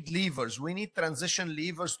 we need levers. We need transition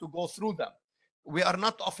levers to go through them. We are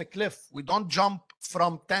not off a cliff. We don't jump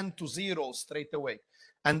from 10 to 0 straight away.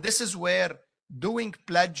 And this is where doing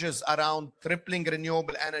pledges around tripling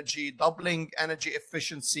renewable energy, doubling energy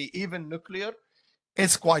efficiency, even nuclear,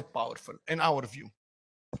 is quite powerful in our view.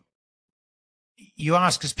 You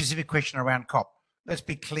ask a specific question around COP. Let's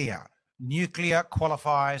be clear. Nuclear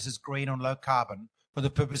qualifies as green or low carbon for the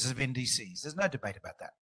purposes of NDCs. There's no debate about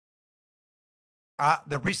that.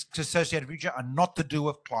 The risks associated with future are not to do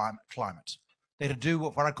with climate. They're to do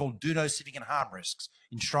with what I call do no significant harm risks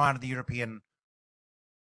enshrined in the European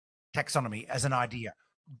taxonomy as an idea.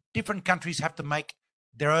 Different countries have to make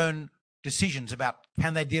their own decisions about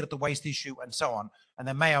can they deal with the waste issue and so on, and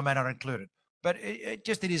they may or may not include it. But it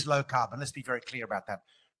is low carbon. Let's be very clear about that.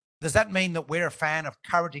 Does that mean that we're a fan of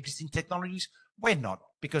current existing technologies? We're not,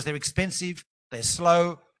 because they're expensive, they're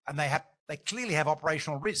slow, and they clearly have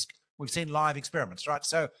operational risk. We've seen live experiments, right?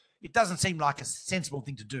 So it doesn't seem like a sensible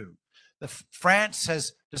thing to do. France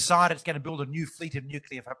has decided it's going to build a new fleet of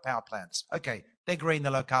nuclear power plants. Okay, they're green,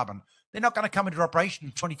 they're low carbon. They're not going to come into operation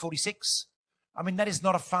in 2046. I mean, that is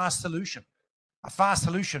not a fast solution. A fast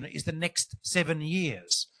solution is the next 7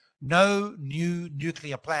 years. No new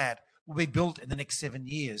nuclear plant will be built in the next 7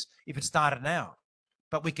 years if it started now.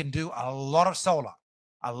 But we can do a lot of solar,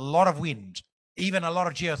 a lot of wind, even a lot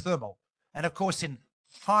of geothermal. And of course, in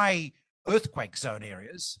high earthquake zone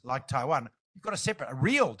areas like Taiwan, you've got a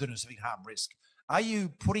real do no significant harm risk. Are you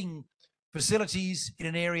putting facilities in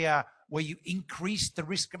an area where you increase the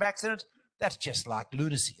risk of accident? That's just like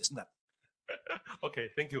lunacy, isn't it? Okay,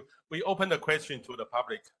 thank you. We open the question to the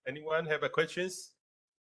public. Anyone have questions?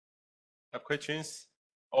 Have questions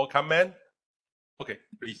or comment? Okay,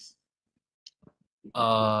 please.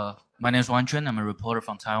 My name is Wan Chun. I'm a reporter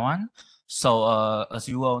from Taiwan. So as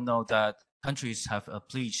you all know that countries have a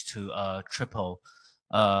pledge to triple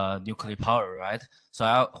nuclear power, right?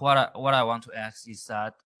 So what I want to ask is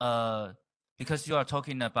that because you are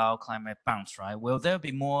talking about climate bonds, right? Will there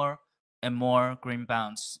be more and more green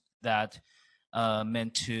bonds that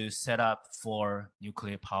meant to set up for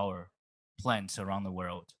nuclear power plants around the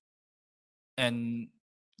world? And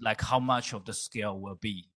like how much of the scale will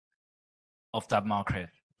be of that market?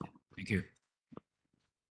 Thank you.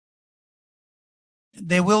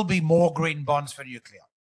 There will be more green bonds for nuclear.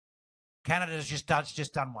 Canada's just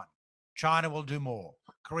done one. China will do more.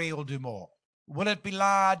 Korea will do more. Will it be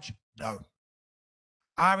large? No.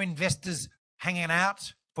 Are investors hanging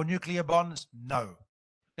out for nuclear bonds? No.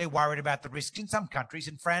 They're worried about the risks. In some countries,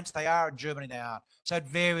 in France they are, in Germany they are. So it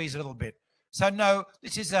varies a little bit. So no,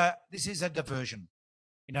 this is a diversion.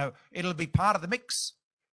 You know, it'll be part of the mix.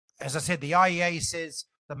 As I said, the IEA says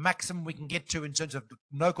the maximum we can get to in terms of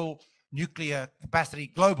local nuclear capacity,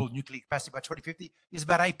 global nuclear capacity by 2050 is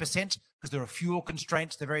about 8% because there are fuel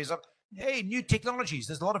constraints. There are various other, new technologies.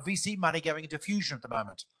 There's a lot of VC money going into fusion at the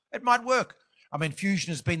moment. It might work. I mean,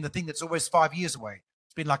 fusion has been the thing that's always 5 years away.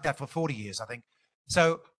 It's been like that for 40 years, I think.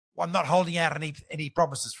 So I'm not holding out any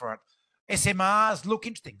promises for it. SMRs look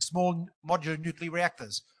interesting, small modular nuclear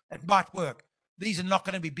reactors. It might work. These are not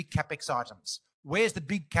going to be big capex items. Where's the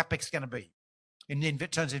big capex going to be in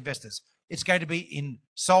terms of investors? It's going to be in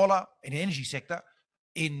solar, in the energy sector,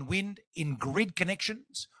 in wind, in grid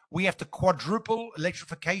connections, we have to quadruple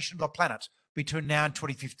electrification of the planet between now and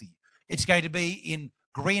 2050. It's going to be in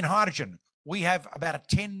green hydrogen. We have about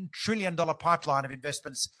a $10 trillion pipeline of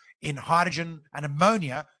investments in hydrogen and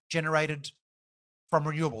ammonia generated from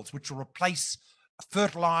renewables, which will replace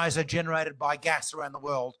fertilizer generated by gas around the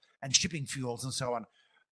world and shipping fuels and so on.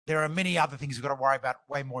 There are many other things we've got to worry about,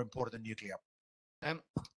 way more important than nuclear. I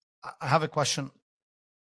have a question.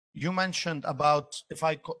 You mentioned about, if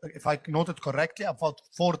I noted correctly, about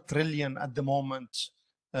 4 trillion at the moment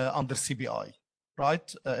under CBI,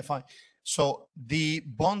 right? So the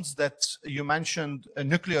bonds that you mentioned,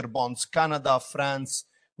 nuclear bonds, Canada, France,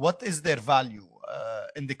 what is their value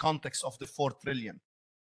in the context of the 4 trillion?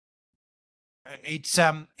 It's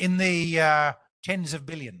in the tens of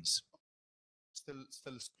billions.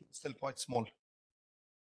 Still quite small.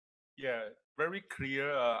 Yeah, very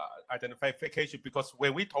clear identification, because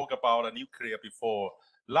when we talk about a nuclear before,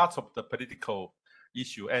 lots of the political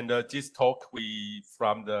issue, and this talk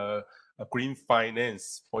from the green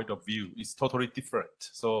finance point of view is totally different.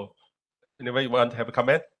 So anyway, you want to have a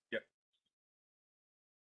comment? Yeah.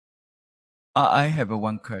 I have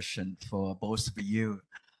one question for both of you.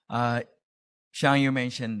 Sean, you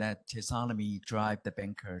mentioned that taxonomy drive the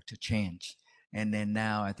banker to change. And then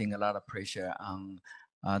now I think a lot of pressure on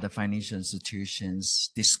the financial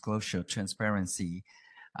institutions' disclosure, transparency,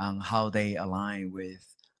 on how they align with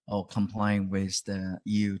or complying with the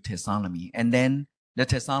EU taxonomy. And then the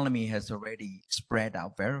taxonomy has already spread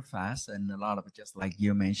out very fast, and a lot of, just like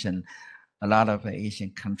you mentioned, a lot of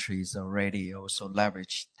Asian countries already also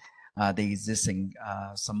leveraged the existing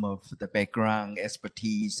some of the background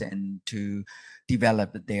expertise and to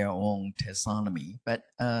develop their own taxonomy. But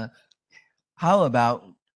how about,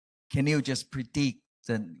 can you just predict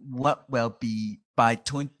what will be by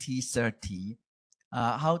 2030,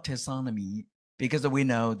 how taxonomy, because we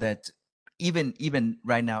know that even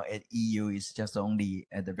right now at EU is just only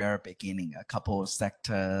at the very beginning, a couple of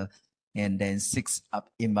sector and then 6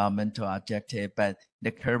 environmental objective, but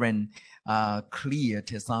the current clear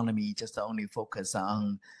taxonomy just only focus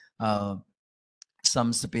on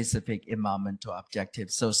some specific environmental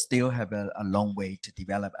objectives. So still have a long way to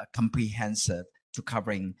develop a comprehensive to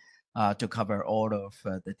cover all of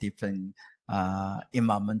the different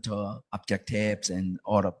environmental objectives and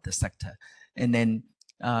all of the sector. And then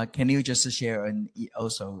can you just share, and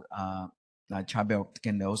also Charbel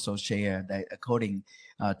can also share that according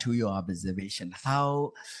to your observation,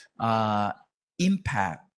 how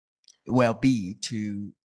impact will be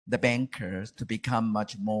to the bankers to become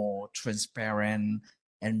much more transparent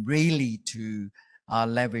and really to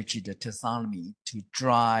leverage the taxonomy to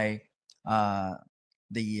drive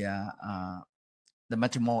the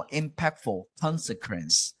much more impactful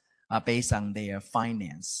consequence based on their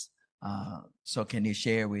finance. So can you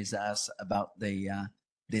share with us about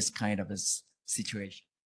this kind of a situation?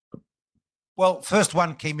 Well, first,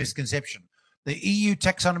 one key misconception. The EU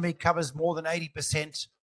taxonomy covers more than 80%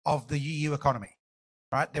 of the EU economy,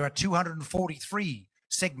 right? There are 243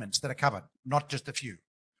 segments that are covered, not just a few.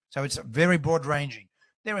 So it's very broad ranging.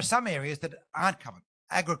 There are some areas that aren't covered.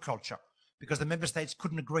 Agriculture, because the member states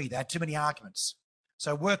couldn't agree. They had too many arguments.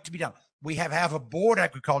 So work to be done. We have, however, board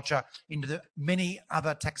agriculture into the many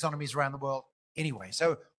other taxonomies around the world anyway.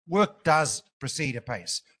 So work does proceed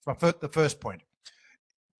apace. So the first point.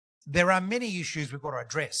 There are many issues we've got to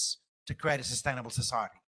address to create a sustainable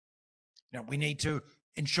society. Now, we need to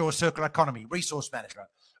ensure circular economy, resource management.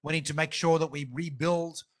 We need to make sure that we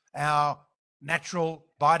rebuild our natural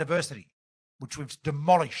biodiversity, which we've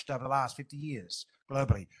demolished over the last 50 years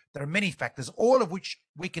globally. There are many factors, all of which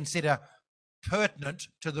we consider pertinent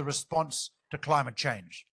to the response to climate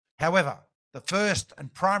change. However, the first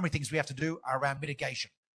and primary things we have to do are around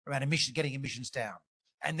mitigation, around emissions, getting emissions down,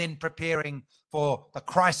 and then preparing for the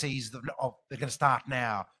crises that are going to start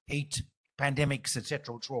now, heat, pandemics,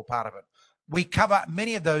 etc., which are all part of it. We cover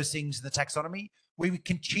many of those things in the taxonomy. We're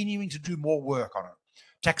continuing to do more work on it.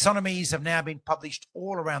 Taxonomies have now been published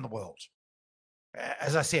all around the world.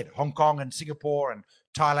 As I said, Hong Kong and Singapore and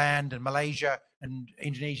Thailand and Malaysia and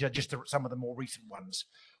Indonesia, just some of the more recent ones.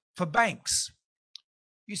 For banks,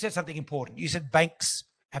 you said something important. You said banks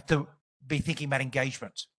have to be thinking about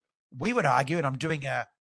engagement. We would argue, and I'm doing a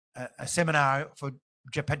seminar for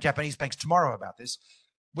Japanese banks tomorrow about this,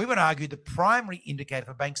 we would argue the primary indicator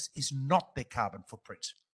for banks is not their carbon footprint.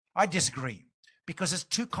 I disagree, because it's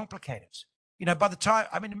too complicated. You know, by the time,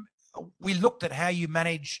 I mean, we looked at how you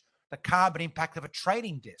manage the carbon impact of a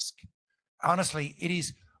trading desk. Honestly, it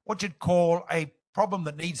is what you'd call a problem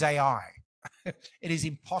that needs AI. It is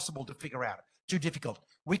impossible to figure out, too difficult.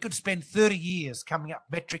 We could spend 30 years coming up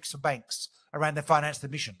metrics for banks around their financial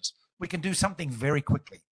emissions. We can do something very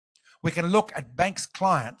quickly. We can look at banks'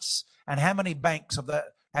 clients and how many banks of the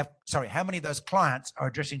how many of those clients are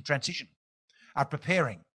addressing transition, are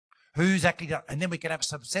preparing, who's actually done, and then we can have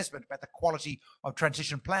some assessment about the quality of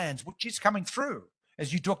transition plans, which is coming through,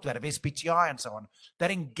 as you talked about, of SBTI and so on.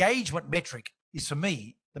 That engagement metric is, for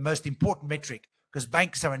me, the most important metric, because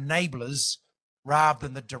banks are enablers rather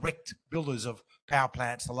than the direct builders of power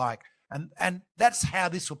plants and the like. And that's how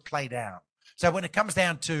this will play down. So when it comes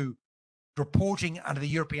down to reporting under the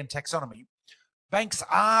European taxonomy, banks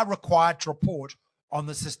are required to report on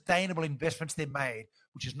the sustainable investments they've made,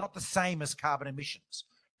 which is not the same as carbon emissions.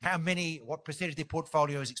 What percentage of their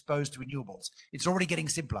portfolio is exposed to renewables. It's already getting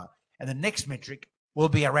simpler. And the next metric will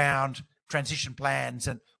be around transition plans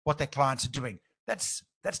and what their clients are doing. That's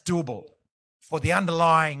doable. For the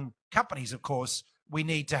underlying companies, of course, we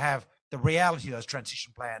need to have the reality of those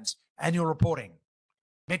transition plans, annual reporting,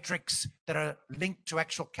 metrics that are linked to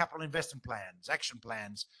actual capital investment plans, action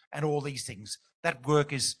plans, and all these things. That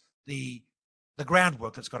work is the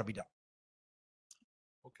groundwork that's got to be done.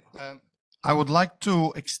 Okay. I would like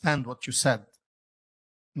to extend what you said,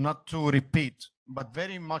 not to repeat, but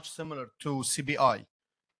very much similar to CBI.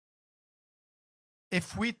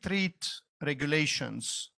 If we treat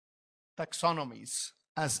regulations, taxonomies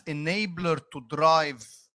as enabler to drive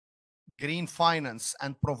green finance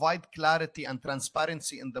and provide clarity and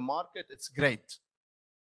transparency in the market, it's great.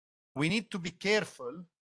 We need to be careful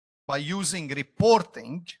by using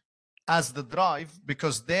reporting as the drive,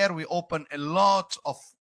 because there we open a lot of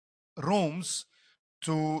rooms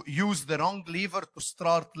to use the wrong lever to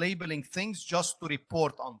start labeling things just to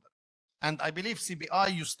report on them. And I believe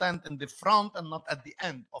CBI, you stand in the front and not at the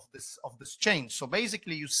end of this change. So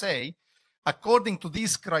basically you say, according to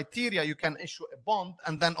these criteria, you can issue a bond,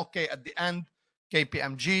 and then, okay, at the end,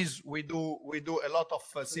 KPMGs, we do a lot of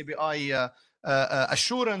CBI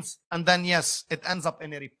assurance, and then yes, it ends up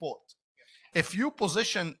in a report. If you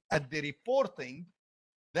position at the reporting,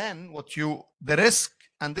 then the risk,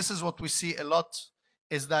 and this is what we see a lot,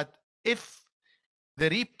 is that if the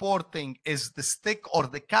reporting is the stick or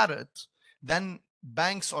the carrot, then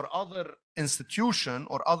banks or other institution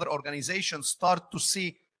or other organizations start to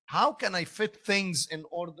see, how can I fit things in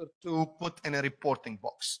order to put in a reporting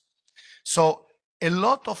box? So a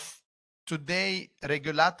lot of today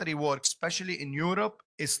regulatory work, especially in Europe,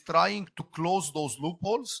 is trying to close those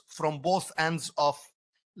loopholes from both ends of,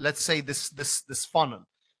 let's say, this funnel.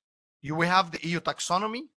 We have the EU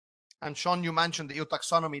taxonomy, and Sean, you mentioned the EU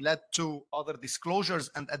taxonomy led to other disclosures,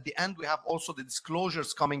 and at the end we have also the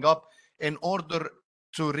disclosures coming up in order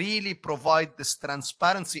to really provide this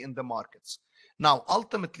transparency in the markets. Now,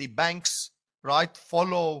 ultimately, banks, right,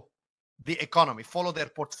 follow the economy, follow their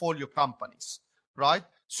portfolio companies, right?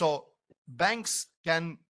 So banks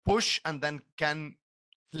can push and then can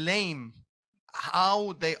claim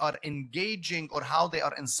how they are engaging or how they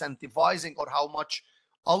are incentivizing or how much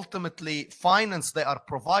ultimately finance they are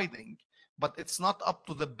providing, but it's not up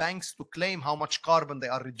to the banks to claim how much carbon they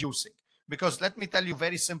are reducing. Because let me tell you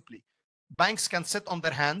very simply, banks can sit on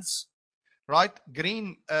their hands, right?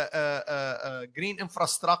 Green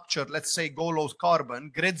infrastructure, let's say, go low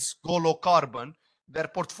carbon, grids go low carbon, their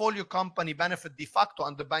portfolio company benefit de facto,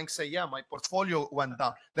 and the banks say, yeah, my portfolio went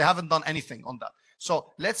down. They haven't done anything on that.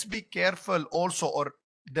 So let's be careful also, or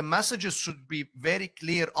the messages should be very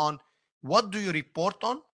clear on what do you report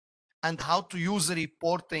on and how to use the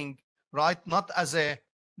reporting, right? Not as a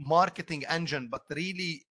marketing engine, but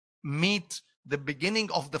really meet the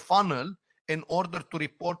beginning of the funnel in order to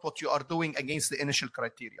report what you are doing against the initial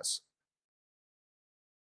criteria.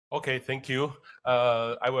 Okay, thank you.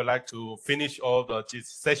 I would like to finish all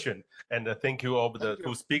this session, and thank you all the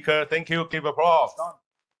two speakers. Thank you. Give applause.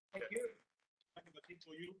 Thank you.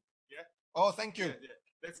 For you. Yeah. Oh, thank you. Yeah, yeah.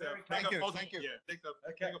 Let's take thank a you. photo. Thank you. Yeah, take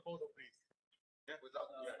a photo, please. Yeah,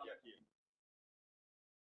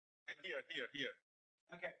 here.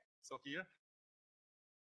 Okay. So here.